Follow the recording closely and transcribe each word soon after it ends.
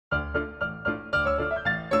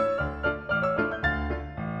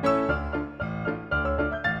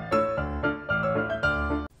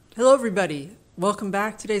Hello, everybody. Welcome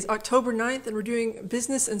back. Today's October 9th, and we're doing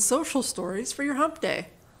business and social stories for your hump day.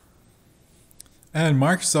 And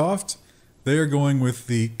Microsoft, they are going with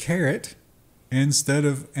the carrot instead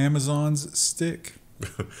of Amazon's stick.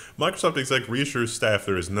 Microsoft exec reassures staff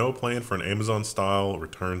there is no plan for an Amazon-style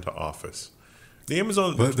return to office.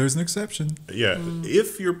 But there's an exception. Yeah,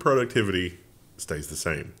 if your productivity stays the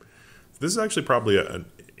same. This is actually probably an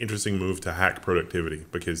interesting move to hack productivity,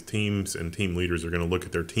 because teams and team leaders are going to look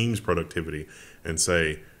at their team's productivity and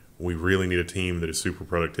say, we really need a team that is super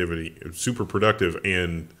productive,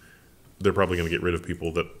 and they're probably going to get rid of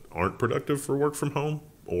people that aren't productive for work from home,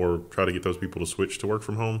 or try to get those people to switch to work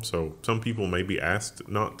from home. So some people may be asked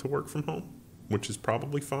not to work from home, which is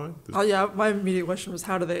probably fine. Oh yeah, my immediate question was,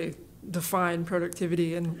 how do they define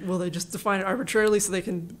productivity, and will they just define it arbitrarily so they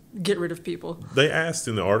can get rid of people? They asked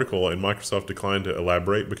in the article, and Microsoft declined to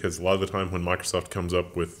elaborate, because a lot of the time when Microsoft comes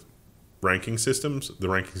up with ranking systems, the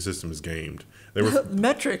ranking system is gamed. They were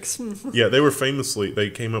metrics. Yeah, they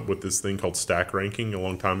came up with this thing called stack ranking a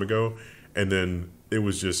long time ago, and then it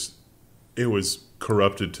was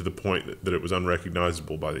corrupted to the point that it was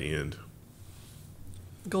unrecognizable by the end.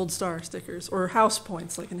 Gold star stickers or house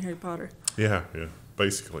points, like in Harry Potter. Yeah,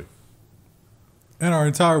 basically. And our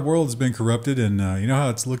entire world has been corrupted, and you know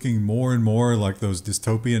how it's looking more and more like those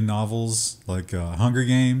dystopian novels, like Hunger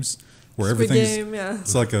Games, where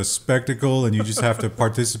it's like a spectacle, and you just have to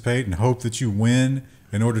participate and hope that you win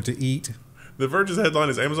in order to eat. The Verge's headline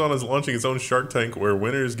is Amazon is launching its own Shark Tank where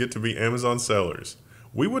winners get to be Amazon sellers.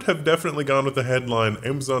 We would have definitely gone with the headline,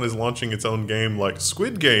 Amazon is launching its own game like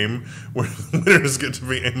Squid Game where the winners get to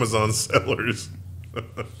be Amazon sellers.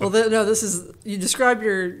 Well, no, this is, you describe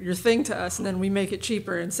your thing to us, and then we make it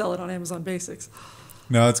cheaper and sell it on Amazon Basics.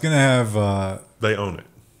 No, it's going to have... they own it.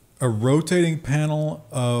 A rotating panel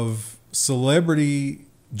of celebrity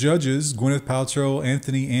judges, Gwyneth Paltrow,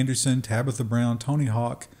 Anthony Anderson, Tabitha Brown, Tony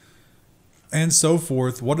Hawk, and so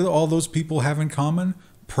forth. What do all those people have in common?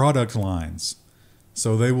 Product lines.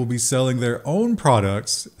 So they will be selling their own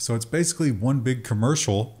products. So it's basically one big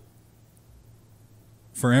commercial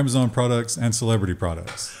for Amazon products and celebrity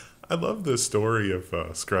products. I love the story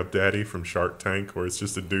of Scrub Daddy from Shark Tank, where it's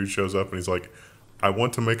just a dude shows up and he's like, I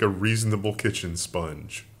want to make a reasonable kitchen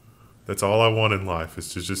sponge. That's all I want in life,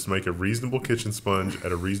 is to just make a reasonable kitchen sponge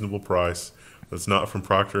at a reasonable price that's not from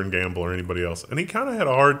Procter & Gamble or anybody else. And he kind of had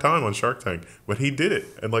a hard time on Shark Tank, but he did it.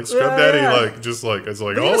 And like Scrub Daddy, it's like,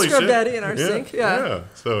 holy shit. Scrub Daddy in our sink. Yeah.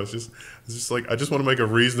 So it's just like, I just want to make a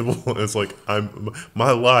reasonable, it's like,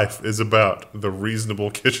 my life is about the reasonable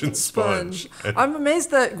kitchen sponge. I'm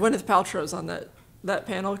amazed that Gwyneth Paltrow's on that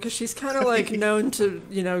panel, because she's kind of like known to,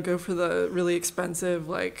 go for the really expensive,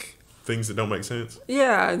 like, things that don't make sense.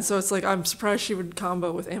 Yeah, and so it's like, I'm surprised she would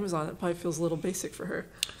combo with Amazon. It probably feels a little basic for her.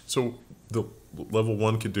 So the Level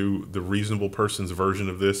 1 could do the reasonable person's version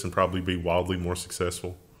of this and probably be wildly more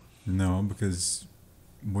successful. No, because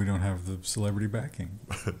we don't have the celebrity backing.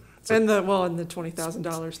 And the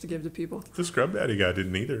 $20,000 to give to people. The Scrub Daddy guy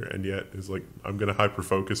didn't either, and yet is like, I'm going to hyper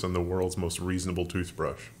focus on the world's most reasonable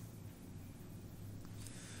toothbrush.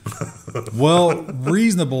 Well,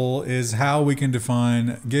 reasonable is how we can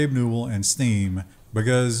define Gabe Newell and Steam,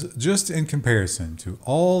 because just in comparison to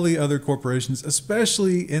all the other corporations,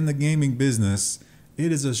 especially in the gaming business,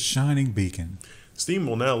 it is a shining beacon. Steam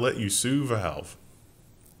will now let you sue Valve.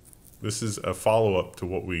 This is a follow-up to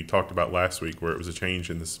what we talked about last week, where it was a change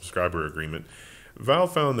in the subscriber agreement.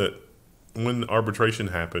 Valve found that when arbitration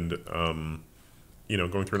happened, going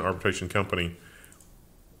through an arbitration company,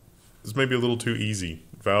 it's maybe a little too easy.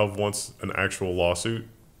 Valve wants an actual lawsuit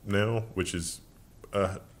now, which is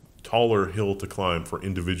a taller hill to climb for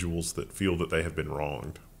individuals that feel that they have been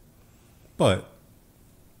wronged. But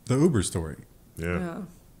the Uber story. Yeah.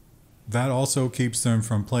 That also keeps them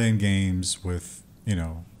from playing games with,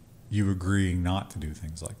 you agreeing not to do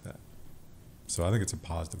things like that. So I think it's a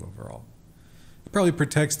positive overall. It probably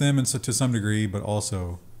protects them to some degree, but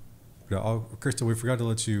also, Crystal, we forgot to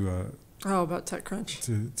let you... about TechCrunch.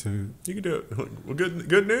 You can do it. Well,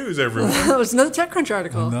 good news, everyone. It was another TechCrunch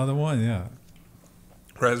article. Another one, yeah.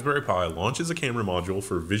 Raspberry Pi launches a camera module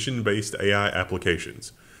for vision-based AI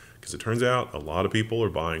applications. Because it turns out a lot of people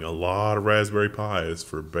are buying a lot of Raspberry Pis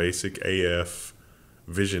for basic AF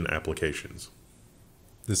vision applications.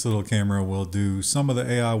 This little camera will do some of the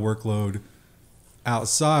AI workload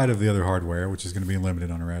outside of the other hardware, which is going to be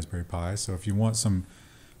limited on a Raspberry Pi. So if you want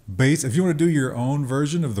if you want to do your own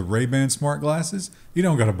version of the Ray-Ban smart glasses, you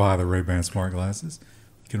don't got to buy the Ray-Ban smart glasses.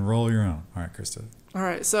 You can roll your own. All right, Krista. All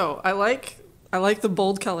right, so I like the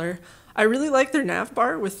bold color. I really like their nav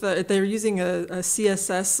bar with they're using a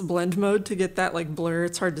CSS blend mode to get that like blur.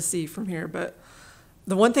 It's hard to see from here, but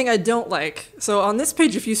The one thing I don't like, so on this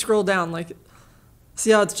page, if you scroll down, like,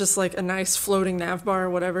 see how it's just like a nice floating nav bar or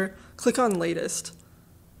whatever? Click on latest.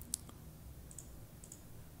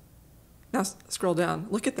 Now scroll down.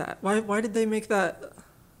 Look at that. Why did they make that?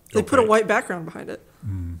 They put a white background behind it.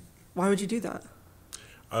 Why would you do that?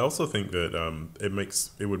 I also think that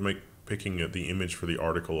it would make picking the image for the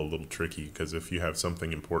article a little tricky, because if you have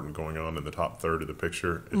something important going on in the top third of the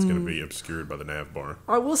picture, it's going to be obscured by the nav bar.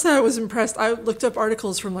 I will say I was impressed. I looked up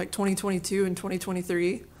articles from like 2022 and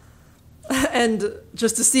 2023, and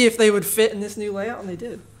just to see if they would fit in this new layout, and they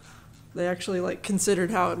did. They actually like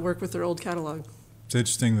considered how it would work with their old catalog. It's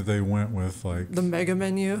interesting that they went with like The mega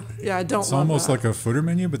menu. Yeah, I don't. it's love almost that. like a footer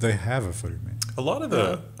menu, but they have a footer menu. A lot of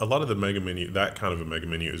the mega menu, that kind of a mega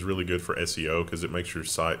menu, is really good for SEO because it makes your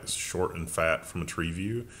site short and fat from a tree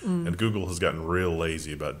view. And Google has gotten real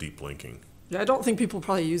lazy about deep linking. Yeah, I don't think people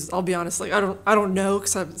probably use. I'll be honest. Like I don't know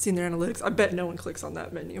because I haven't seen their analytics. I bet no one clicks on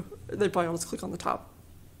that menu. They probably always click on the top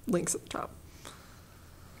links at the top.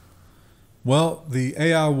 Well, the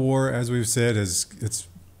AI war, as we've said, it's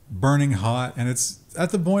burning hot, and it's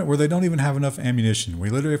at the point where they don't even have enough ammunition. We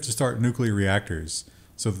literally have to start nuclear reactors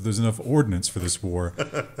so that there's enough ordnance for this war.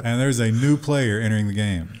 And there's a new player entering the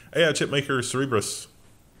game. AI chipmaker Cerebras,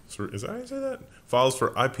 is that how you say that? Files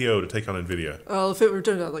for IPO to take on NVIDIA. Well, if it were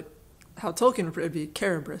turned out like how Tolkien would, it'd be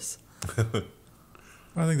Cerebras.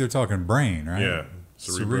 I think they're talking brain, right? Yeah,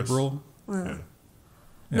 Cerebras. Cerebral. Yeah.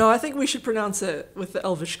 No, I think we should pronounce it with the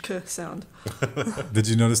Elvish k sound. Did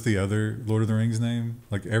you notice the other Lord of the Rings name?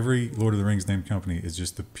 Like every Lord of the Rings named company is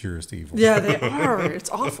just the purest evil. Yeah, they are. It's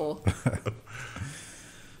awful.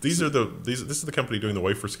 This is the company doing the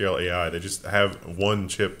wafer scale AI. They just have one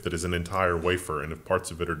chip that is an entire wafer, and if parts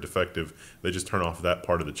of it are defective, they just turn off that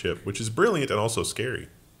part of the chip, which is brilliant and also scary.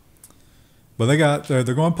 But they're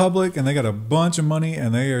going public, and they got a bunch of money,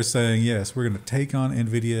 and they are saying, yes, we're going to take on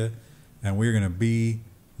NVIDIA, and we're going to be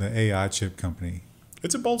the AI chip company.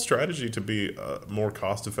 It's a bold strategy to be a more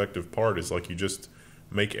cost-effective part. Is like you just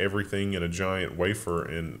make everything in a giant wafer,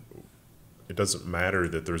 and it doesn't matter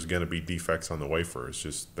that there's going to be defects on the wafer. It's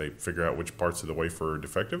just they figure out which parts of the wafer are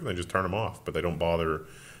defective, and they just turn them off. But they don't bother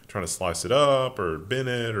trying to slice it up or bin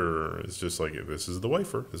it, or it's just like, this is the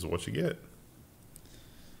wafer. This is what you get.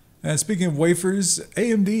 And speaking of wafers,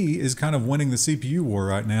 AMD is kind of winning the CPU war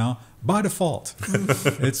right now by default.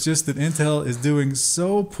 It's just that Intel is doing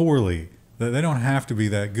so poorly that they don't have to be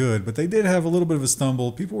that good, but they did have a little bit of a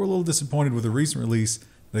stumble. People were a little disappointed with the recent release.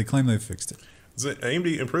 They claim they fixed it.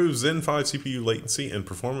 AMD improves Zen 5 CPU latency and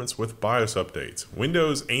performance with BIOS updates.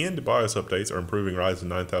 Windows and BIOS updates are improving Ryzen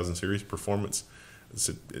 9000 series performance.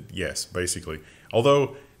 Yes, basically.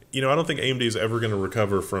 Although, I don't think AMD is ever going to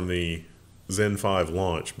recover from the Zen 5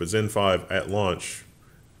 launch, but Zen 5 at launch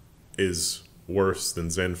is worse than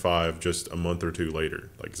Zen 5 just a month or two later.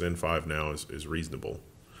 Like Zen 5 now is reasonable.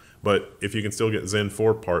 But if you can still get Zen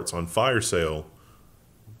 4 parts on fire sale,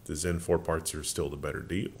 the Zen 4 parts are still the better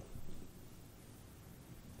deal.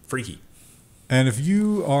 Freaky. And if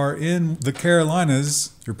you are in the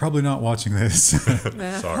Carolinas, you're probably not watching this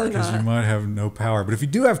Sorry. because you might have no power. But if you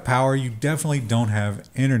do have power, you definitely don't have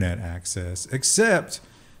internet access, except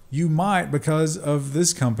you might because of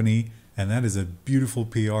this company, and that is a beautiful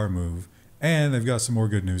PR move. And they've got some more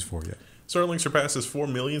good news for you. Starlink surpasses 4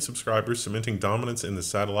 million subscribers, cementing dominance in the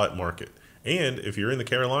satellite market. And if you're in the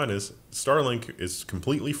Carolinas, Starlink is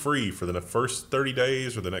completely free for the first 30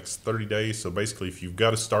 days or the next 30 days. So basically, if you've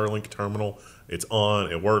got a Starlink terminal, it's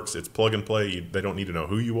on, it works, it's plug and play. They don't need to know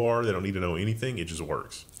who you are. They don't need to know anything. It just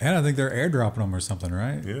works. And I think they're airdropping them or something,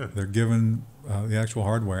 right? Yeah. They're giving the actual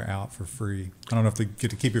hardware out for free. I don't know if they get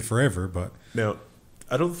to keep it forever, but... Now,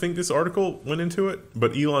 I don't think this article went into it,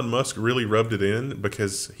 but Elon Musk really rubbed it in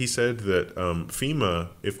because he said that FEMA,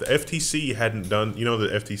 if the FTC hadn't done, the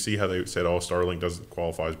FTC, how they said, Starlink doesn't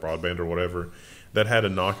qualify as broadband or whatever, that had a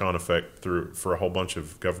knock-on effect for a whole bunch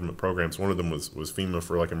of government programs. One of them was FEMA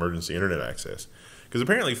for like emergency internet access. Because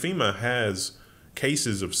apparently FEMA has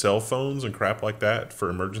cases of cell phones and crap like that for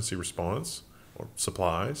emergency response or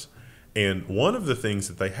supplies. And one of the things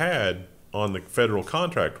that they had on the federal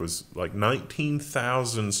contract was like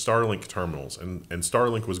 19,000 Starlink terminals, and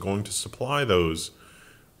Starlink was going to supply those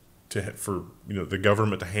for the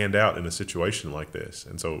government to hand out in a situation like this.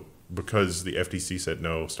 And so because the FTC said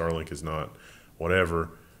no, Starlink is not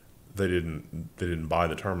whatever, they didn't buy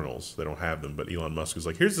the terminals. They don't have them. But Elon Musk was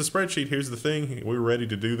like, here's the spreadsheet, here's the thing, we're ready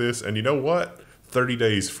to do this. And you know what? 30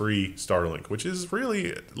 days free Starlink, which is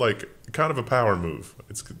really like kind of a power move.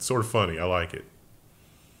 It's sort of funny. I like it.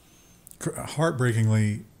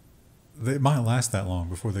 Heartbreakingly, they might last that long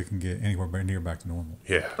before they can get anywhere near back to normal.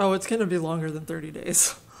 Yeah. Oh, it's going to be longer than 30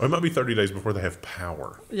 days. Well, it might be 30 days before they have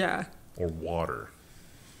power Yeah. or water.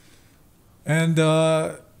 And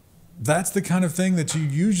that's the kind of thing that you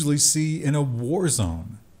usually see in a war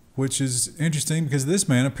zone, which is interesting because this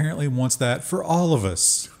man apparently wants that for all of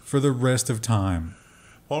us for the rest of time.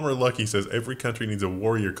 Palmer Luckey says every country needs a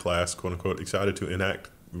warrior class, quote unquote, excited to enact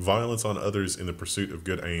violence on others in the pursuit of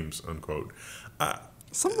good aims, unquote.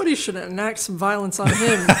 Somebody should enact some violence on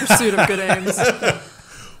him in pursuit of good aims.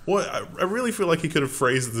 Well, I really feel like he could have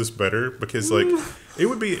phrased this better because, like, it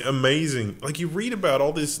would be amazing. Like, you read about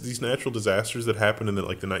all these natural disasters that happened in the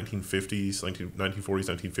 1950s, 1940s,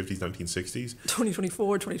 1950s, 1960s.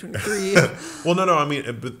 2024, 2023. Well, no, I mean,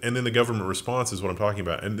 and then the government response is what I'm talking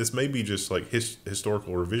about. And this may be just like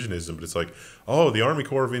historical revisionism, but it's like, oh, the Army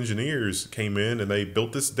Corps of Engineers came in and they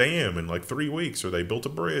built this dam in like 3 weeks, or they built a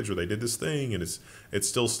bridge, or they did this thing, and it's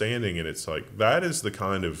still standing. And it's like, that is the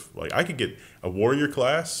kind of, like, I could get a warrior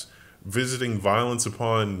class visiting violence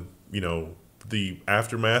upon, the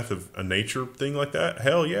aftermath of a nature thing like that.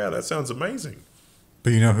 Hell yeah, that sounds amazing.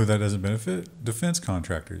 But you know who that doesn't benefit? Defense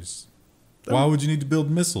contractors. Why would you need to build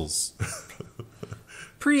missiles?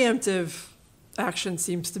 Preemptive action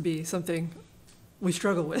seems to be something we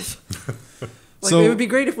struggle with. So- it would be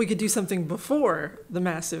great if we could do something before the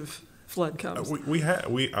massive flood comes. I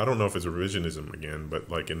don't know if it's revisionism again, but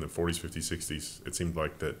like in the 40s, 50s, 60s, it seemed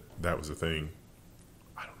like that was a thing.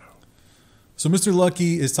 I don't know. So Mr.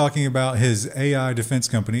 Luckey is talking about his AI defense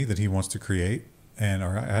company that he wants to create,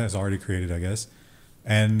 or has already created, I guess,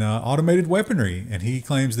 and automated weaponry. And he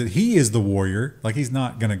claims that he is the warrior, like he's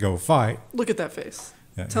not going to go fight. Look at that face.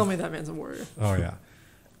 Yeah, Tell me that man's a warrior. Oh, yeah.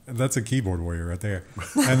 That's a keyboard warrior right there.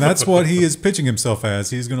 And that's what he is pitching himself as.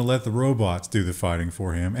 He's going to let the robots do the fighting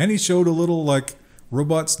for him. And he showed a little, like,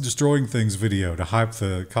 robots destroying things video to hype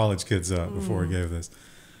the college kids up before he gave this.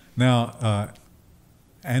 Now,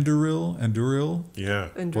 Anduril? Yeah.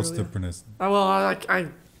 What's the pronunciation? Oh, well,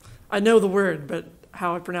 I know the word, but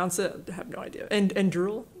how I pronounce it, I have no idea.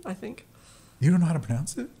 Anduril, I think. You don't know how to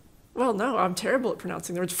pronounce it? Well, no, I'm terrible at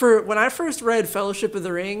pronouncing the words. When I first read Fellowship of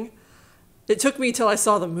the Ring, it took me till I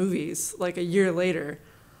saw the movies, like a year later.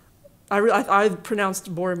 I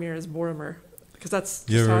pronounced Boromir as Boromir, because that's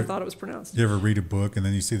just how I thought it was pronounced. You ever read a book and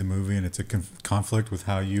then you see the movie and it's a conflict with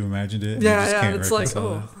how you imagined it? And Yeah, you just can't it's like,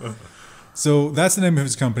 reconcile that? So that's the name of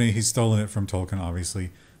his company. He's stolen it from Tolkien,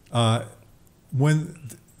 obviously.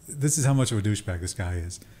 This is how much of a douchebag this guy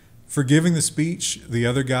is. For giving the speech, the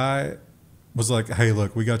other guy was like, hey,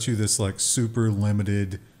 look, we got you this like super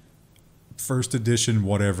limited first edition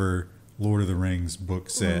whatever Lord of the Rings book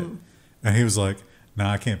set. And he was like,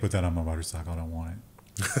 nah, I can't put that on my motorcycle. I don't want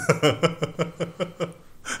it.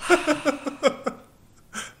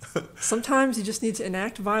 Sometimes you just need to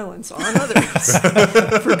enact violence on others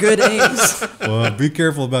for good aims. Well, be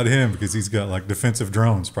careful about him because he's got like defensive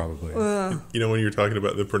drones probably. When you were talking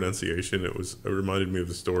about the pronunciation, it reminded me of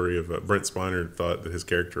the story of Brent Spiner thought that his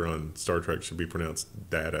character on Star Trek should be pronounced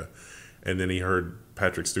Data. And then he heard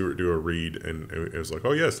Patrick Stewart do a read, and it was like,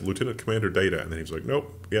 oh, yes, Lieutenant Commander Data. And then he was like,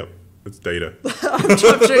 nope, yep, it's Data. I've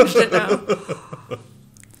changed it now.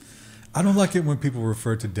 I don't like it when people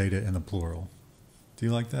refer to data in the plural. Do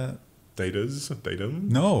you like that? Datum?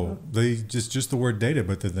 No, they just the word data,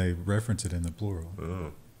 but then they reference it in the plural.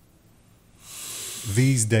 Oh.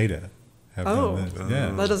 These data have done this.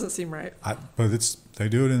 Yeah, That doesn't seem right. but they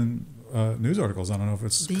do it in news articles. I don't know if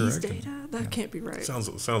it's These correct. data? That can't be right.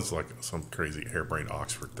 Sounds like some crazy harebrained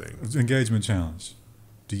Oxford thing. It's an engagement challenge.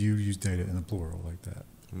 Do you use data in the plural like that?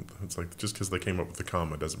 It's like just because they came up with the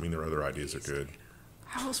comma doesn't mean their other ideas are good.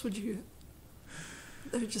 How else would you...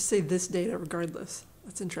 They would just say this data regardless.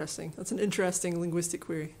 That's interesting. That's an interesting linguistic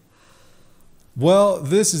query. Well,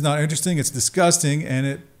 this is not interesting. It's disgusting, and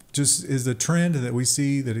it just is a trend that we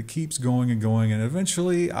see that it keeps going and going, and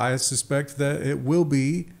eventually I suspect that it will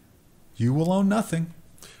be you will own nothing.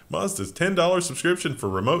 Mazda's $10 subscription for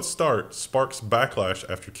remote start sparks backlash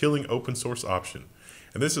after killing open source option.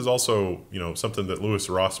 And this is also, something that Louis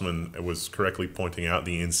Rossmann was correctly pointing out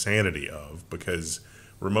the insanity of, because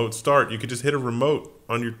remote start, you could just hit a remote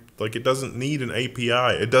on your, like, it doesn't need an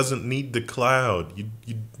API. It doesn't need the cloud.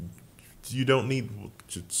 You don't need,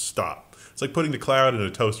 just stop. It's like putting the cloud in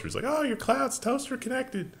a toaster. It's like, oh, your cloud's toaster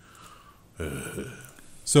connected.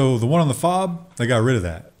 So the one on the fob, they got rid of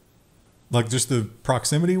that. Like just the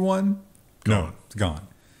proximity one? Gone. No, it's gone.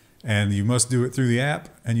 And you must do it through the app,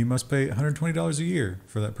 and you must pay $120 a year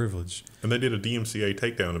for that privilege. And they did a DMCA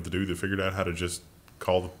takedown of the dude that figured out how to just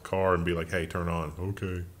call the car and be like, hey, turn on.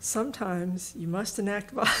 Okay. Sometimes you must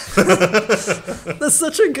enact violence. That's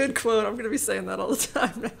such a good quote. I'm going to be saying that all the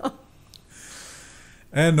time now.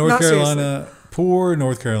 And North Carolina, poor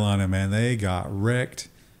North Carolina, man, they got wrecked.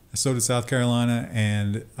 So did South Carolina.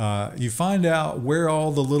 And you find out where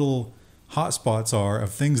all the little hotspots are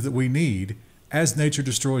of things that we need as nature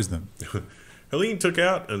destroys them. Helene took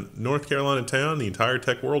out a North Carolina town the entire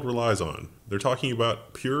tech world relies on. They're talking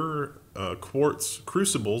about pure quartz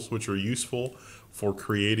crucibles, which are useful for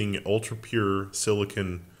creating ultra-pure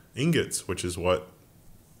silicon ingots, which is what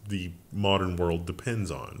the modern world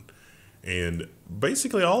depends on. And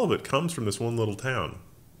basically all of it comes from this one little town.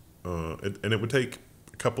 And it would take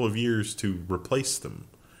a couple of years to replace them.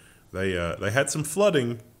 They had some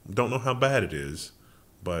flooding. Don't know how bad it is,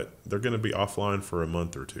 but they're going to be offline for a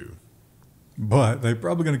month or two. But they're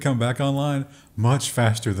probably going to come back online much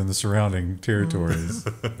faster than the surrounding territories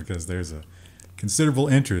because there's a considerable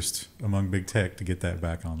interest among big tech to get that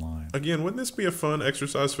back online. Again, wouldn't this be a fun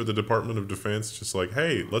exercise for the Department of Defense? Just like,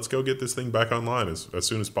 hey, let's go get this thing back online as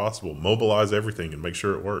soon as possible. Mobilize everything and make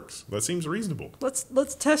sure it works. That seems reasonable.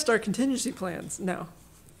 Let's test our contingency plans. No.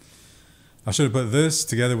 I should have put this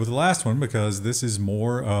together with the last one because this is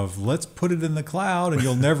more of let's put it in the cloud and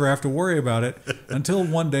you'll never have to worry about it until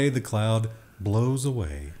one day the cloud blows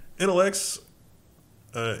away. Enel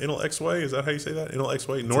X-Way, is that how you say that? Enel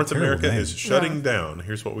X-Way. North America name. is shutting down.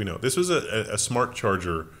 Here's what we know. This was a smart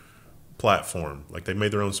charger platform. Like they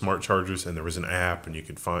made their own smart chargers and there was an app and you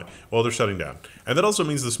could find, well, they're shutting down. And that also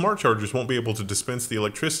means the smart chargers won't be able to dispense the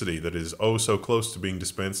electricity that is oh so close to being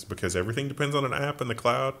dispensed because everything depends on an app in the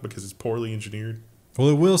cloud because it's poorly engineered. Well,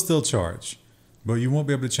 it will still charge, but you won't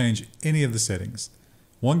be able to change any of the settings.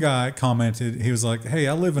 One guy commented, he was like, hey,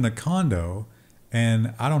 I live in a condo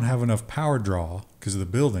and I don't have enough power draw because of the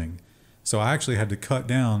building. So I actually had to cut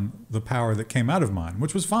down the power that came out of mine,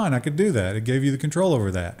 which was fine. I could do that. It gave you the control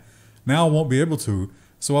over that. Now I won't be able to.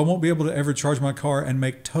 So I won't be able to ever charge my car and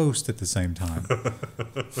make toast at the same time.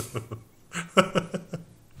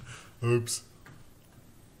 Oops.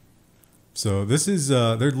 So this is,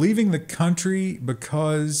 they're leaving the country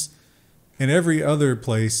because in every other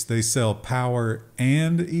place they sell power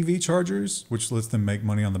and EV chargers, which lets them make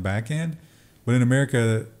money on the back end. But in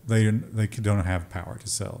America, they don't have power to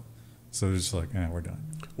sell. So they're just like, we're done.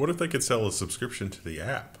 What if they could sell a subscription to the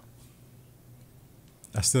app?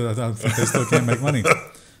 I think they still can't make money.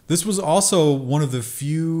 This was also one of the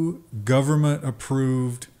few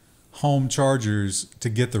government-approved home chargers to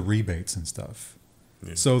get the rebates and stuff.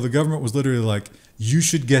 Yeah. So the government was literally like, you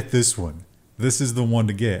should get this one. This is the one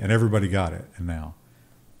to get. And everybody got it. And now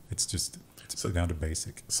it's down to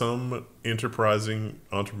basic. Some enterprising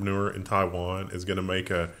entrepreneur in Taiwan is going to make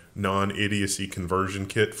a non-idiocy conversion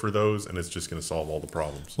kit for those, and it's just going to solve all the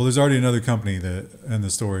problems. Well, there's already another company that in the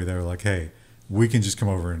story they were like, hey, we can just come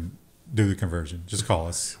over and do the conversion. Just call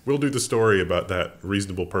us. We'll do the story about that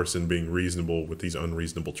reasonable person being reasonable with these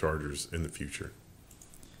unreasonable chargers in the future.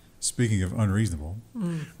 Speaking of unreasonable.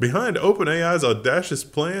 Behind OpenAI's audacious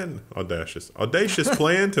plan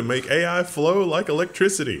to make AI flow like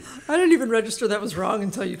electricity. I didn't even register that was wrong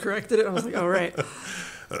until you corrected it. I was like, oh, right.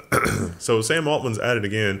 So Sam Altman's at it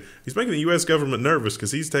again. He's making the U.S. government nervous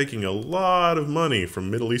because he's taking a lot of money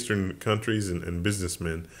from Middle Eastern countries and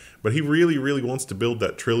businessmen. But he really, really wants to build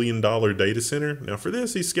that $1 trillion data center. Now, for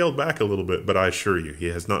this, he's scaled back a little bit, but I assure you, he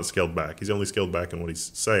has not scaled back. He's only scaled back in what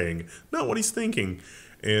he's saying, not what he's thinking.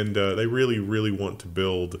 And they really, really want to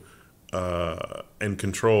build and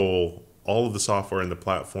control all of the software and the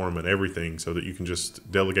platform and everything so that you can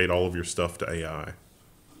just delegate all of your stuff to AI.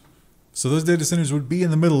 So those data centers would be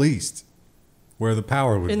in the Middle East, where the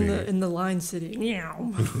power would be. In the line city.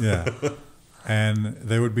 Meow. Yeah. And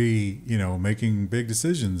they would be, making big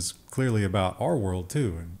decisions clearly about our world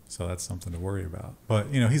too. And so that's something to worry about. But,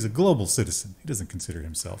 he's a global citizen. He doesn't consider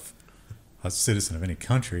himself a citizen of any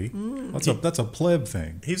country. That's a pleb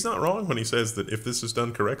thing. He's not wrong when he says that if this is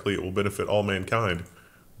done correctly, it will benefit all mankind.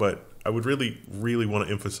 But I would really, really want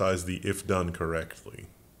to emphasize the if done correctly.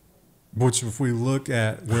 Which, if we look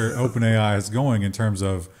at where OpenAI is going in terms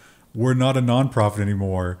of we're not a nonprofit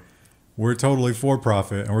anymore, we're totally for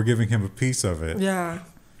profit, and we're giving him a piece of it. Yeah.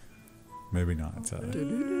 Maybe not.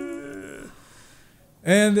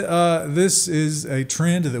 And this is a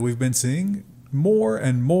trend that we've been seeing more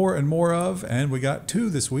and more and more of, and we got 2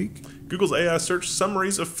 this week. Google's AI search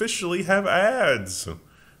summaries officially have ads.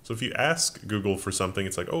 So if you ask Google for something,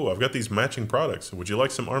 it's like, oh, I've got these matching products. Would you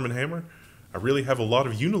like some Arm & Hammer? I really have a lot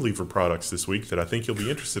of Unilever products this week that I think you'll be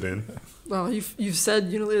interested in. Well, you've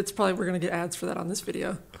said Unilever. It's probably we're going to get ads for that on this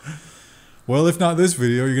video. Well, if not this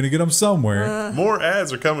video, you're going to get them somewhere. More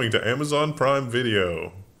ads are coming to Amazon Prime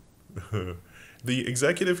Video. The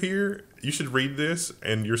executive here, you should read this,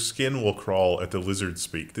 and your skin will crawl at the lizard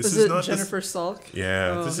speak. This is not Jennifer Salk?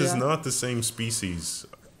 Yeah, this is not the same species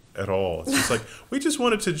at all. It's just like, we just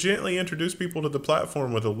wanted to gently introduce people to the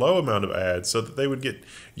platform with a low amount of ads so that they would get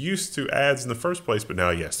used to ads in the first place. But now,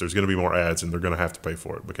 yes, there's going to be more ads and they're going to have to pay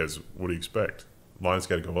for it because what do you expect? Line's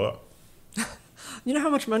got to go up. You know how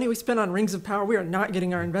much money we spent on Rings of Power? We are not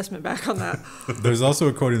getting our investment back on that. There's also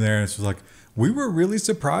a quote in there, and it's just like, we were really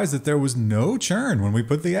surprised that there was no churn when we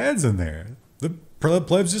put the ads in there. The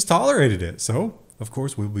plebs just tolerated it. So, of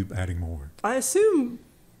course, we'll be adding more. I assume...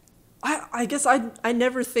 I guess I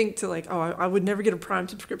never think to like, I would never get a Prime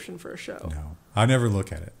subscription for a show. No, I never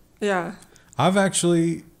look at it. Yeah. I've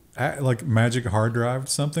actually like magic hard drived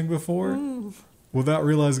something before without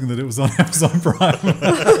realizing that it was on Amazon Prime.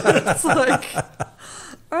 It's like,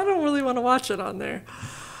 I don't really want to watch it on there.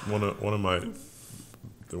 One of my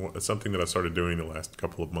something that I started doing the last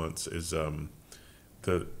couple of months is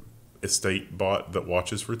the estate bot that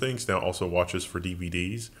watches for things now also watches for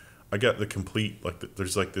DVDs. I got the complete,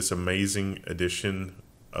 there's like this amazing edition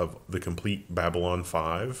of the complete Babylon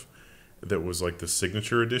 5 that was like the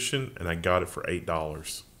signature edition, and I got it for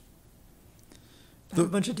 $8. I have a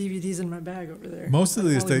bunch of DVDs in my bag over there. Most of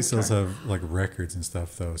the estate sales have like records and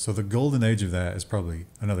stuff, though. So the golden age of that is probably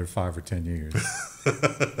another 5 or 10 years.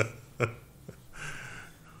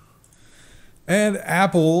 And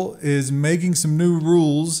Apple is making some new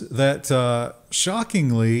rules that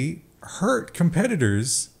shockingly hurt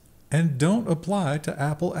competitors and don't apply to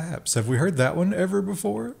Apple apps. Have we heard that one ever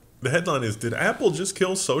before? The headline is, did Apple just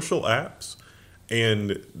kill social apps?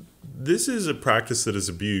 And this is a practice that is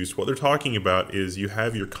abused. What they're talking about is you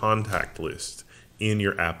have your contact list in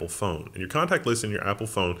your Apple phone. And your contact list in your Apple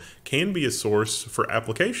phone can be a source for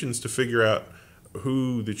applications to figure out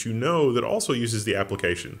who that you know that also uses the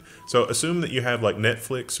application. So assume that you have like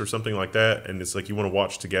Netflix or something like that, and it's like you want to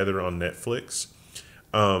watch together on Netflix.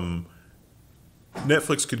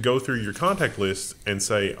 Netflix could go through your contact list and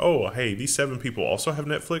say, "Oh, hey, these 7 people also have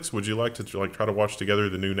Netflix. Would you like to try to watch together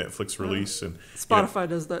the new Netflix release?" And Spotify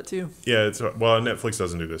does that too. Yeah, Netflix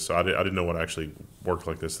doesn't do this, so I didn't know what actually worked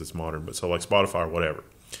like this that's modern. But so like Spotify or whatever.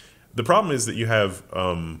 The problem is that you have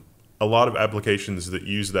a lot of applications that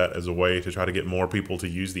use that as a way to try to get more people to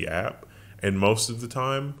use the app, and most of the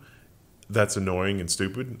time, that's annoying and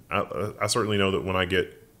stupid. I certainly know that when I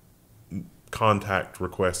get contact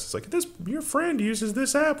requests, it's like, your friend uses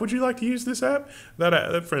this app, would you like to use this app?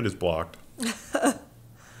 That friend is blocked.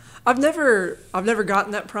 I've never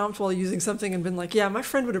gotten that prompt while using something and been like, yeah, my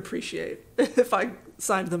friend would appreciate if I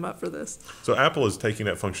signed them up for this. So Apple is taking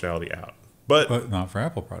that functionality out, but not for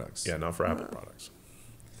Apple products. Yeah, not for Apple products.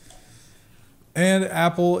 And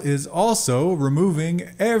Apple is also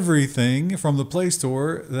removing everything from the Play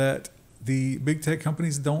Store that the big tech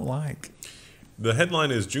companies don't like. The headline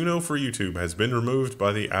is, Juno for YouTube has been removed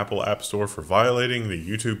by the Apple App Store for violating the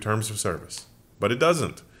YouTube Terms of Service. But it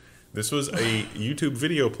doesn't. This was a YouTube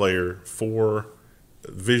video player for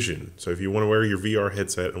vision. So if you want to wear your VR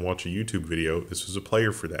headset and watch a YouTube video, this was a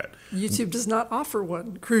player for that. YouTube does not offer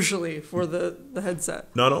one, crucially, for the headset.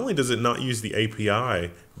 Not only does it not use the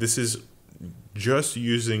API, this is just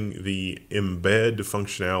using the embed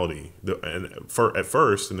functionality. At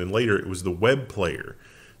first, and then later, it was the web player.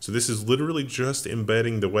 So this is literally just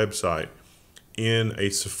embedding the website in a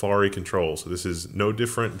Safari control. So this is no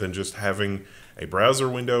different than just having a browser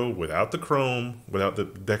window without the Chrome, without the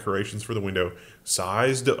decorations for the window,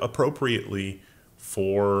 sized appropriately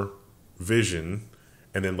for vision,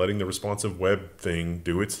 and then letting the responsive web thing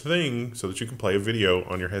do its thing so that you can play a video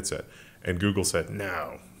on your headset. And Google said,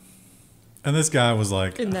 no. And this guy was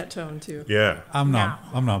like, in that tone too. Yeah. I'm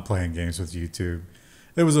not playing games with YouTube.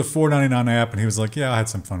 It was a $4.99 app, and he was like, yeah, I had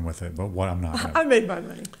some fun with it, but what I'm not. I made my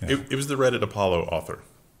money. Yeah. It was the Reddit Apollo author.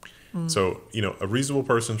 So, a reasonable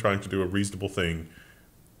person trying to do a reasonable thing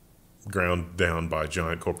ground down by a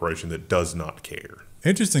giant corporation that does not care.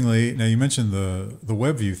 Interestingly, now you mentioned the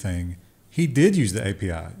WebView thing. He did use the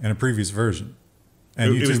API in a previous version.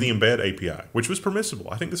 And it was the embed API, which was permissible.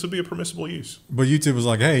 I think this would be a permissible use. But YouTube was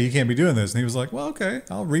like, hey, you can't be doing this. And he was like, well, okay,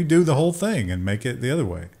 I'll redo the whole thing and make it the other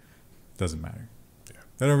way. Doesn't matter.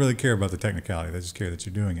 They don't really care about the technicality. They just care that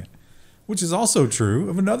you're doing it, which is also true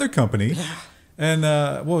of another company. And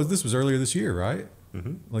this was earlier this year, right?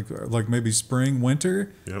 Mm-hmm. Like maybe spring,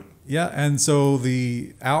 winter. Yep. Yeah, and so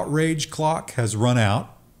the outrage clock has run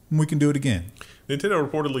out, and we can do it again. Nintendo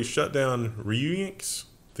reportedly shut down Ryujinx,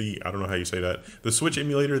 I don't know how you say that, the Switch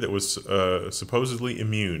emulator that was supposedly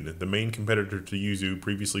immune. The main competitor to Yuzu,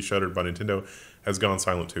 previously shuttered by Nintendo, has gone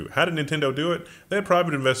silent too. How did Nintendo do it? They had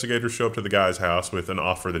private investigators show up to the guy's house with an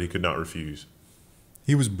offer that he could not refuse.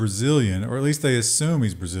 He was Brazilian, or at least they assume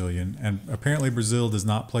he's Brazilian, and apparently Brazil does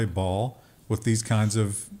not play ball with these kinds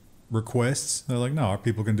of requests. They're like, no, our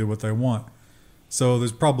people can do what they want. So it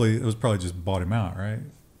was probably just bought him out, right?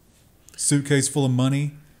 Suitcase full of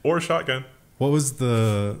money. Or a shotgun. What was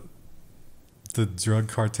the drug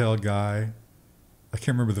cartel guy? I can't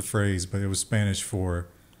remember the phrase, but it was Spanish for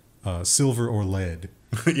silver or lead.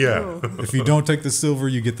 Yeah. Oh. If you don't take the silver,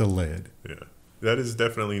 you get the lead. Yeah. That is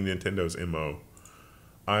definitely Nintendo's MO.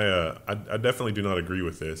 I definitely do not agree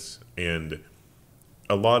with this. And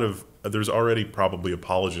there's already probably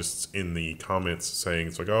apologists in the comments saying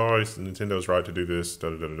it's like, oh, it's Nintendo's right to do this, da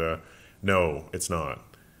da da da. No, it's not.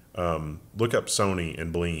 Look up Sony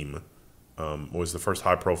and Bleem. Was the first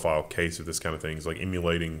high-profile case of this kind of thing. It's like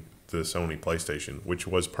emulating the Sony PlayStation, which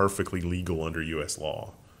was perfectly legal under U.S.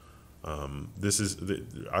 law.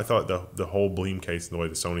 I thought the whole Bleem case and the way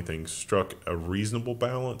the Sony thing struck a reasonable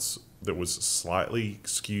balance that was slightly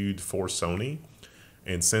skewed for Sony,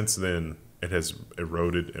 and since then it has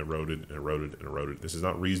eroded. This is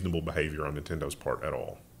not reasonable behavior on Nintendo's part at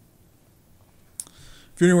all.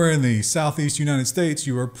 If you're anywhere in the southeast United States,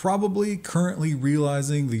 you are probably currently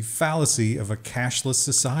realizing the fallacy of a cashless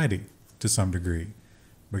society to some degree,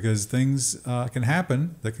 because things can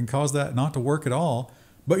happen that can cause that not to work at all,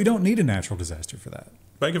 but you don't need a natural disaster for that.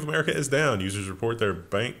 Bank of America is down. Users report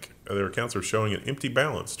their accounts are showing an empty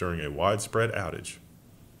balance during a widespread outage.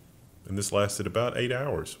 And this lasted about 8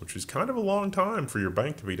 hours, which is kind of a long time for your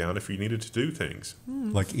bank to be down if you needed to do things.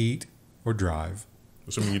 Like eat or drive.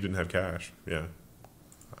 Assuming you didn't have cash. Yeah.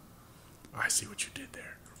 I see what you did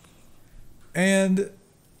there. And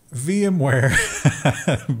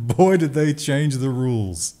VMware, boy, did they change the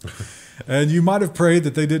rules. And you might have prayed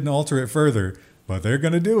that they didn't alter it further, but they're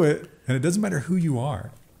going to do it. And it doesn't matter who you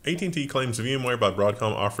are. AT&T claims VMware by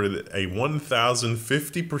Broadcom offered a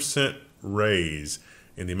 1,050% raise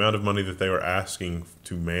in the amount of money that they were asking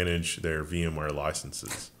to manage their VMware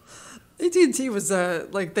licenses. AT&T was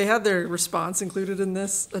they had their response included in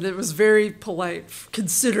this, and it was very polite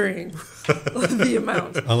considering the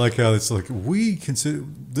amount. I like how it's like, we consider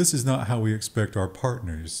this is not how we expect our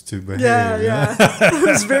partners to behave. Yeah.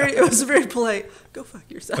 It was very polite. Go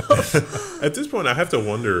fuck yourself. At this point, I have to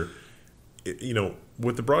wonder,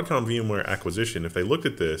 with the Broadcom VMware acquisition, if they looked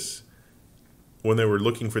at this when they were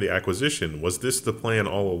looking for the acquisition, was this the plan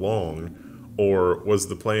all along, or was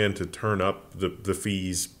the plan to turn up the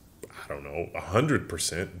fees, I don't know,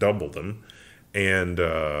 100%, double them, and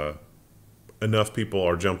enough people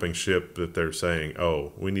are jumping ship that they're saying,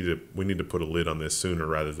 oh, we need to put a lid on this sooner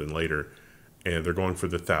rather than later, and they're going for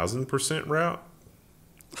the 1,000% route?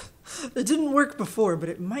 It didn't work before, but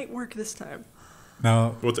it might work this time.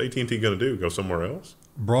 Now, what's AT&T going to do? Go somewhere else?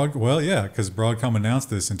 Because Broadcom announced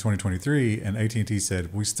this in 2023, and AT&T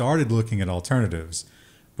said, we started looking at alternatives,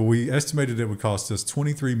 but we estimated it would cost us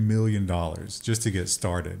 $23 million just to get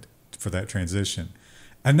started for that transition.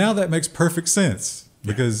 And now that makes perfect sense,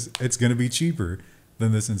 because it's going to be cheaper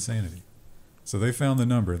than this insanity. So they found the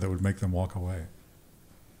number that would make them walk away.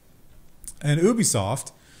 And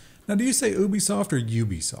Ubisoft, now do you say Ubisoft or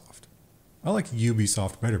Ubisoft? I like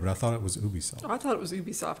Ubisoft better, but I thought it was Ubisoft. I thought it was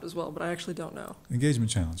Ubisoft as well, but I actually don't know. Engagement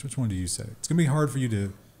challenge. Which one do you say? It's going to be hard for you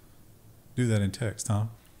to do that in text, huh?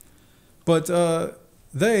 But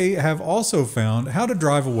they have also found how to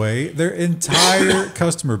drive away their entire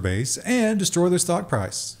customer base and destroy their stock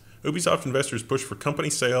price. Ubisoft investors push for company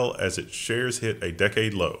sale as its shares hit a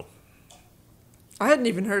decade low. I hadn't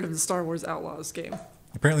even heard of the Star Wars Outlaws game.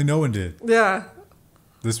 Apparently no one did. Yeah.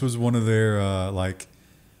 This was one of their,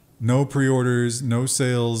 no pre-orders, no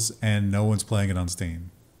sales, and no one's playing it on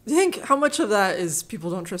Steam. Do you think how much of that is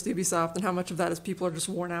people don't trust Ubisoft and how much of that is people are just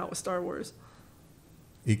worn out with Star Wars?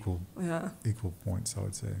 Equal points, I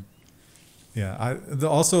would say. Yeah.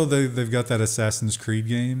 Also, they've got that Assassin's Creed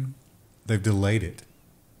game. They've delayed it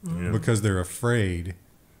because they're afraid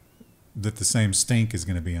that the same stink is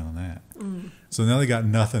going to be on that. So now they got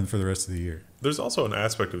nothing for the rest of the year. There's also an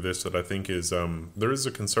aspect of this that I think is there is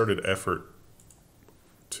a concerted effort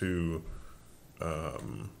to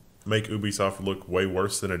make Ubisoft look way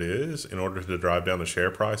worse than it is in order to drive down the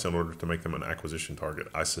share price, in order to make them an acquisition target,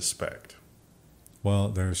 I suspect. Well,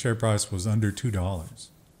 their share price was under $2.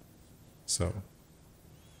 So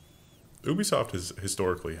Ubisoft has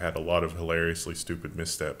historically had a lot of hilariously stupid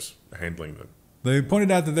missteps handling them. They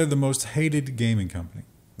pointed out that they're the most hated gaming company.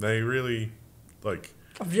 They really,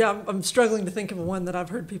 Yeah, I'm struggling to think of one that I've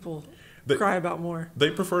heard people cry about more.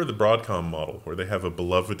 They prefer the Broadcom model, where they have a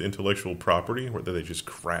beloved intellectual property where they just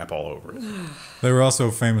crap all over it. They were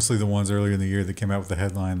also famously the ones earlier in the year that came out with the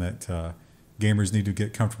headline that gamers need to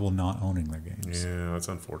get comfortable not owning their games. Yeah, that's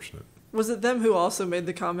unfortunate. Was it them who also made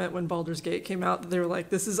the comment when Baldur's Gate came out that they were like,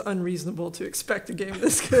 this is unreasonable to expect a game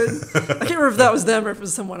this good? I can't remember if that was them or if it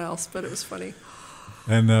was someone else, but it was funny.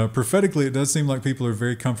 And prophetically, it does seem like people are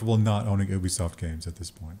very comfortable not owning Ubisoft games at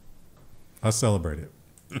this point. I celebrate it.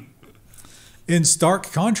 In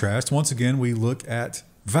stark contrast, once again, we look at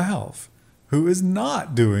Valve, who is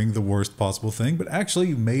not doing the worst possible thing, but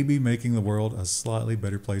actually maybe making the world a slightly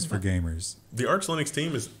better place for gamers. The Arch Linux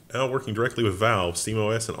team is now working directly with Valve.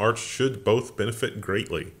 SteamOS and Arch should both benefit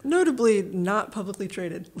greatly. Notably not publicly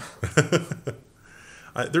traded.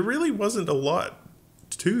 There really wasn't a lot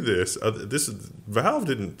to this. Valve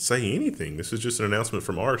didn't say anything. This was just an announcement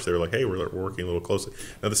from Arch. They were like, hey, we're working a little closely.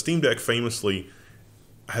 Now, the Steam Deck famously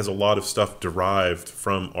has a lot of stuff derived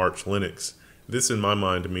from Arch Linux. This, in my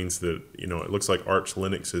mind, means that, you know, it looks like Arch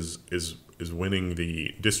Linux is winning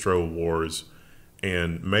the distro wars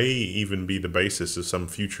and may even be the basis of some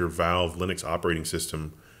future Valve Linux operating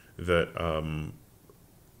system that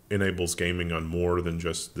enables gaming on more than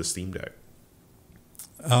just the Steam Deck.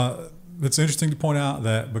 It's interesting to point out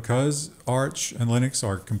that because Arch and Linux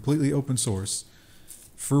are completely open source,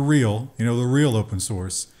 for real, you know, the real open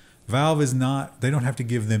source, Valve is not, they don't have to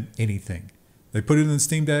give them anything. They put it in the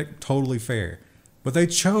Steam Deck, totally fair. But they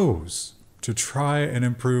chose to try and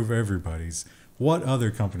improve everybody's. What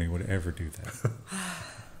other company would ever do that?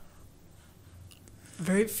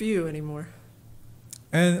 Very few anymore.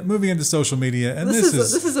 And moving into social media, and this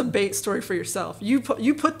is a bait story for yourself. You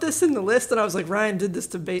put this in the list, and I was like, Ryan did this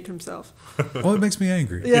to bait himself. Well, it makes me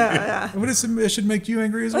angry. Yeah. But it should make you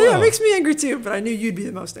angry as Oh, well. yeah, it makes me angry too, but I knew you'd be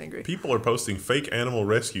the most angry. People are posting fake animal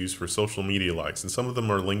rescues for social media likes, and some of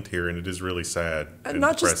them are linked here, and it is really sad and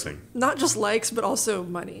depressing. Not just likes, but also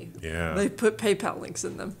money. Yeah. They put PayPal links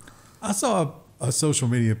in them. I saw a social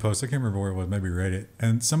media post, I can't remember where it was, maybe Reddit,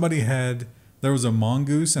 and there was a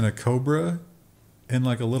mongoose and a cobra in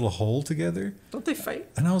like a little hole together. Don't they fight?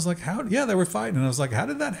 And I was like, yeah, they were fighting. And I was like, how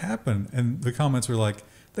did that happen? And the comments were like,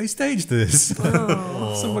 they staged this.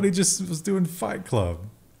 Oh. Somebody just was doing Fight Club.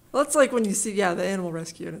 Well, that's like when you see, the animal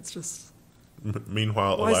rescue, and it's just...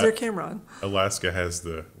 Meanwhile, why is there a camera on? Alaska has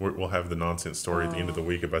we'll have the nonsense story at the end of the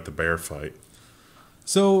week about the bear fight.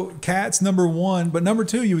 So cats, number one, but number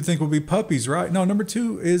two you would think would be puppies, right? No, number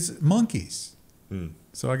two is monkeys.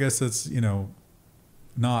 So I guess that's,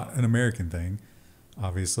 not an American thing,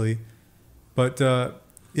 obviously. But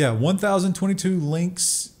 1,022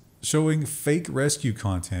 links showing fake rescue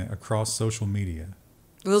content across social media.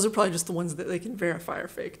 Those are probably just the ones that they can verify are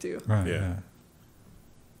fake too. Right. Yeah.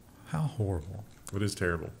 How horrible. It is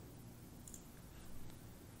terrible.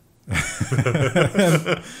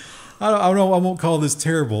 I don't know. I won't call this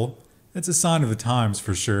terrible. It's a sign of the times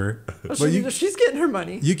for sure. Well, she's getting her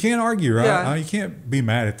money. You can't argue, right? Yeah. You can't be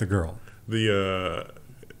mad at the girl.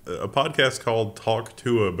 A podcast called Talk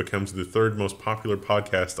Tua becomes the third most popular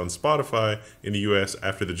podcast on Spotify in the U.S.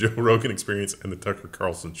 after the Joe Rogan Experience and the Tucker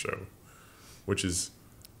Carlson Show, which is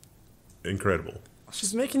incredible.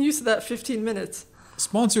 She's making use of that 15 minutes.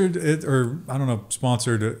 Sponsored,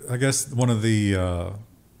 I guess one of the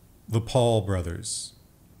Paul brothers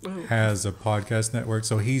has a podcast network,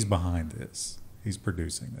 so he's behind this. He's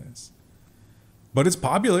producing this. But it's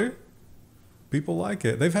popular. People like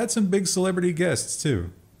it. They've had some big celebrity guests,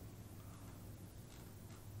 too.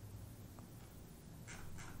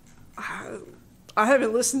 I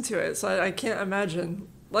haven't listened to it, so I can't imagine.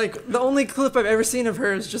 Like, the only clip I've ever seen of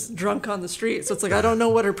her is just drunk on the street. So it's like, I don't know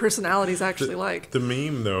what her personality is actually like. The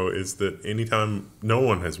meme, though, is that anytime, no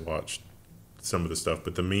one has watched some of the stuff,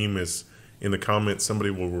 but the meme is, in the comments, somebody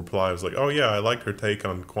will reply, it's like, oh yeah, I liked her take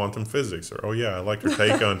on quantum physics, or oh yeah, I liked her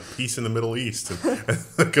take on peace in the Middle East. And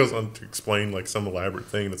it goes on to explain like some elaborate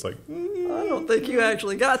thing that's like, I don't think you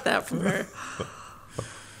actually got that from her.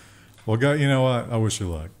 Well, you know what? I wish you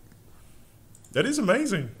luck. That is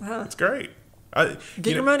amazing. It's great.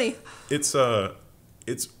 Get your money. It's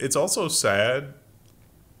also sad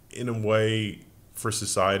in a way for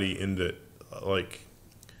society in that like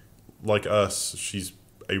us, she's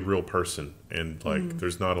a real person and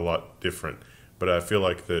there's not a lot different. But I feel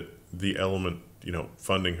like that the element,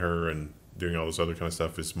 funding her and doing all this other kind of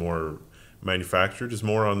stuff is more manufactured, is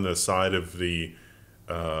more on the side of the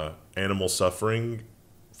animal suffering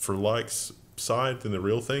for likes side than the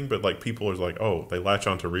real thing. But like people are like, oh, they latch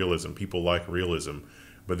onto realism. People like realism.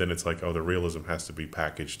 But then it's like, oh, the realism has to be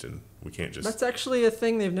packaged and we can't just... That's actually a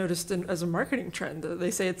thing they've noticed as a marketing trend.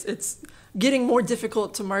 They say it's getting more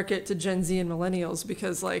difficult to market to Gen Z and millennials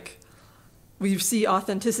because like we see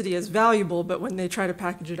authenticity as valuable, but when they try to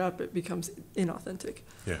package it up, it becomes inauthentic.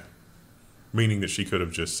 Yeah. Meaning that she could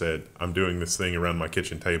have just said, I'm doing this thing around my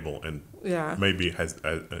kitchen table and maybe has...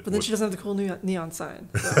 but then she doesn't have the cool neon sign.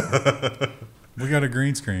 So. We got a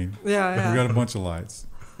green screen. Yeah. We got a bunch of lights.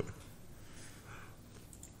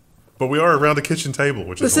 But we are around a kitchen table,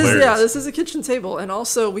 which is This is hilarious. this is a kitchen table, and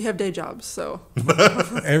also we have day jobs. So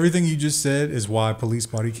Everything you just said is why police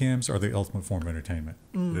body cams are the ultimate form of entertainment.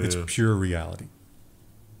 It's Yeah. pure reality.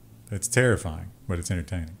 It's terrifying, but it's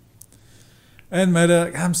entertaining. And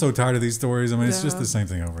Meta, I'm so tired of these stories. I mean, it's just Yeah. the same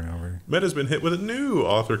thing over and over. Meta's been hit with a new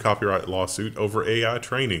author copyright lawsuit over AI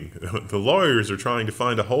training. The lawyers are trying to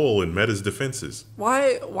find a hole in Meta's defenses.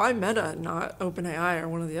 why Meta, not OpenAI or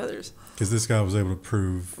one of the others? Because this guy was able to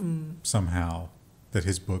prove somehow that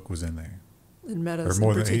his book was in there. In Meta's Or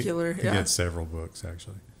more in than particular, he yeah. had several books,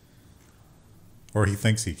 actually. Or he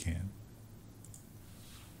thinks he can.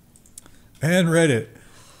 And Reddit.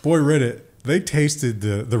 Boy, Reddit. They tasted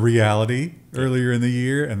the reality earlier in the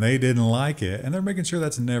year, and they didn't like it. And they're making sure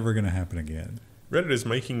that's never going to happen again. Reddit is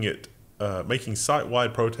making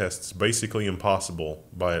site-wide protests basically impossible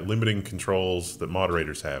by limiting controls that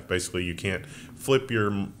moderators have. Basically, you can't flip your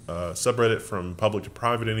subreddit from public to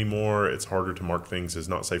private anymore. It's harder to mark things as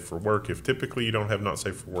not safe for work if typically you don't have not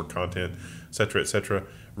safe for work content, etc., etc.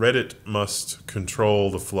 Reddit must control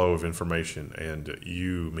the flow of information, and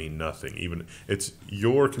you mean nothing. Even it's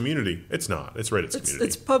your community. It's not. It's Reddit's community.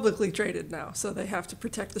 It's publicly traded now, so they have to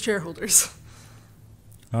protect the shareholders.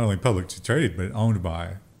 Not only publicly traded, but owned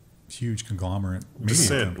by huge conglomerate media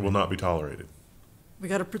Dissent company. will not be tolerated. We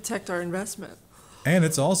got to protect our investment. And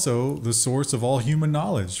it's also the source of all human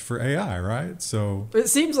knowledge for AI, right? So It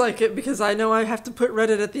seems like it because I know I have to put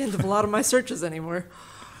Reddit at the end of a lot of my searches anymore.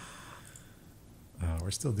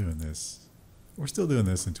 we're still doing this. We're still doing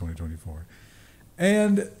this in 2024.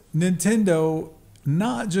 And Nintendo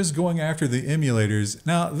not just going after the emulators.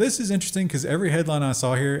 Now, this is interesting because every headline I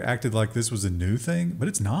saw here acted like this was a new thing, but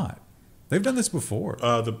it's not. They've done this before.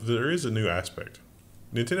 There is a new aspect.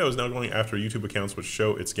 Nintendo is now going after YouTube accounts which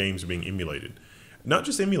show its games being emulated. Not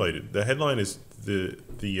just emulated. The headline is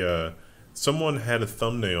someone had a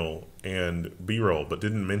thumbnail and B-roll but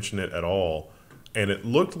didn't mention it at all, and it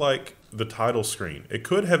looked like the title screen. It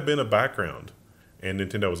could have been a background, and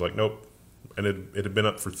Nintendo was like, nope. And it had been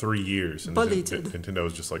up for 3 years, and Deleted. Nintendo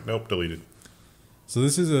was just like, nope, deleted. So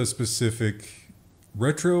this is a specific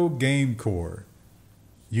Retro Game Core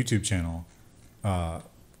YouTube channel.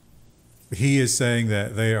 He is saying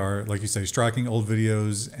that they are, like you say, striking old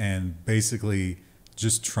videos and basically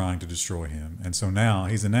just trying to destroy him. And so now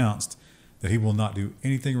he's announced that he will not do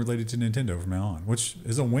anything related to Nintendo from now on, which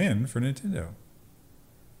is a win for Nintendo.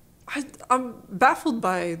 I'm baffled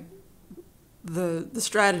by the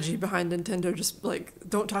strategy behind Nintendo. Just like,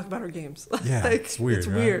 don't talk about our games. Yeah, Like, it's weird, It's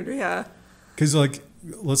right? weird, yeah. Because, like,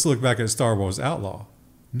 let's look back at Star Wars Outlaw.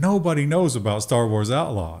 Nobody knows about Star Wars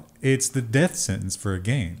Outlaw. It's the death sentence for a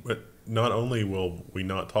game. But not only will we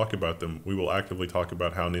not talk about them, we will actively talk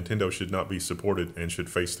about how Nintendo should not be supported and should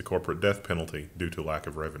face the corporate death penalty due to lack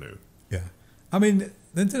of revenue. Yeah. I mean,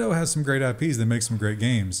 Nintendo has some great IPs that make some great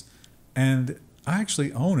games. And I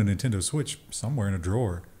actually own a Nintendo Switch somewhere in a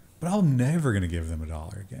drawer, but I'm never going to give them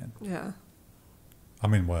 $1 again. Yeah. I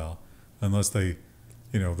mean, well, unless they,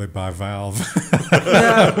 they buy Valve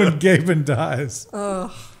Yeah. when Gaben dies. I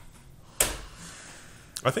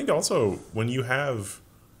think also when you have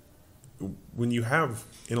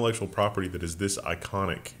intellectual property that is this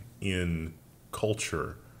iconic in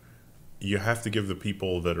culture, you have to give the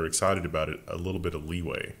people that are excited about it a little bit of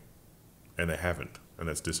leeway, and they haven't, and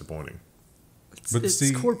that's disappointing.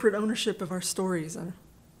 It's corporate ownership of our stories.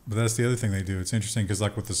 But that's the other thing they do. It's interesting because,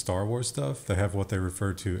 like with the Star Wars stuff, they have what they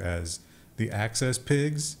refer to as the access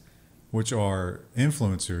pigs, which are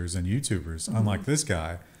influencers and YouTubers, unlike this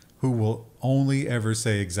guy, who will only ever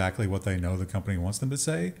say exactly what they know the company wants them to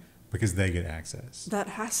say because they get access. That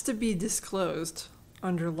has to be disclosed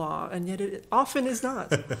under law, and yet it often is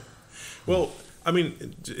not. Well, I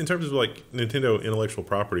mean, in terms of like Nintendo intellectual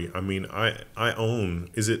property, I mean, I own.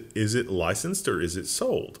 Is it licensed or is it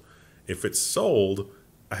sold? If it's sold,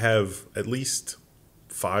 I have at least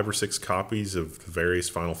 5 or 6 copies of the various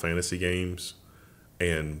Final Fantasy games,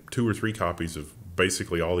 and 2 or 3 copies of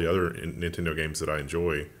basically all the other Nintendo games that I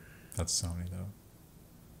enjoy. That's Sony, though.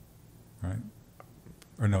 Right?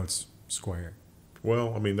 Or no, it's Square.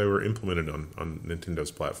 Well, I mean, they were implemented on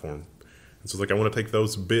Nintendo's platform. And so, like, I want to take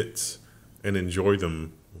those bits and enjoy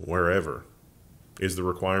them wherever. Is the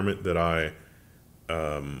requirement that I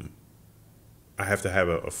have to have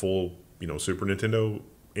a full, Super Nintendo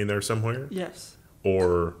in there somewhere? Yes.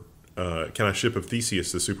 Or can I ship a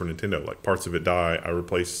Theseus to Super Nintendo? Like, parts of it die, I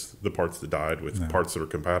replace the parts that died with parts that are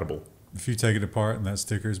compatible. If you take it apart and that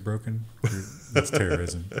sticker is broken, that's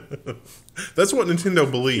terrorism. That's what Nintendo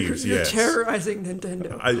believes, You're yes. terrorizing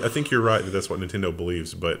Nintendo. I think you're right that that's what Nintendo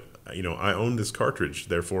believes, but I own this cartridge,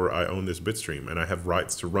 therefore I own this bitstream, and I have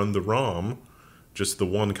rights to run the ROM just the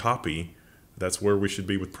one copy. That's where we should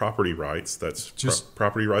be with property rights. That's Just-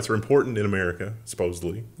 property rights are important in America,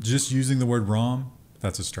 supposedly. Just using the word ROM,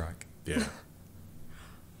 that's a strike. Yeah.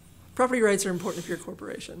 Property rights are important if you're a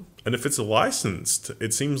corporation. And if it's a licensed,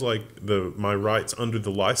 it seems like my rights under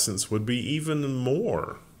the license would be even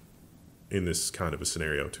more in this kind of a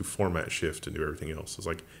scenario to format shift and do everything else. It's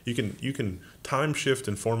like you can time shift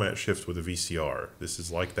and format shift with a VCR. This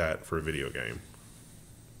is like that for a video game.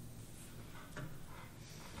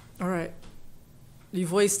 All right.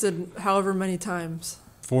 You've wasted however many times.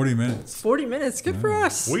 40 minutes. 40 minutes. Good for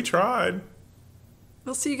us. We tried.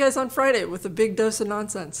 We'll see you guys on Friday with a big dose of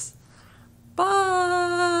nonsense.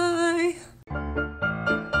 Bye.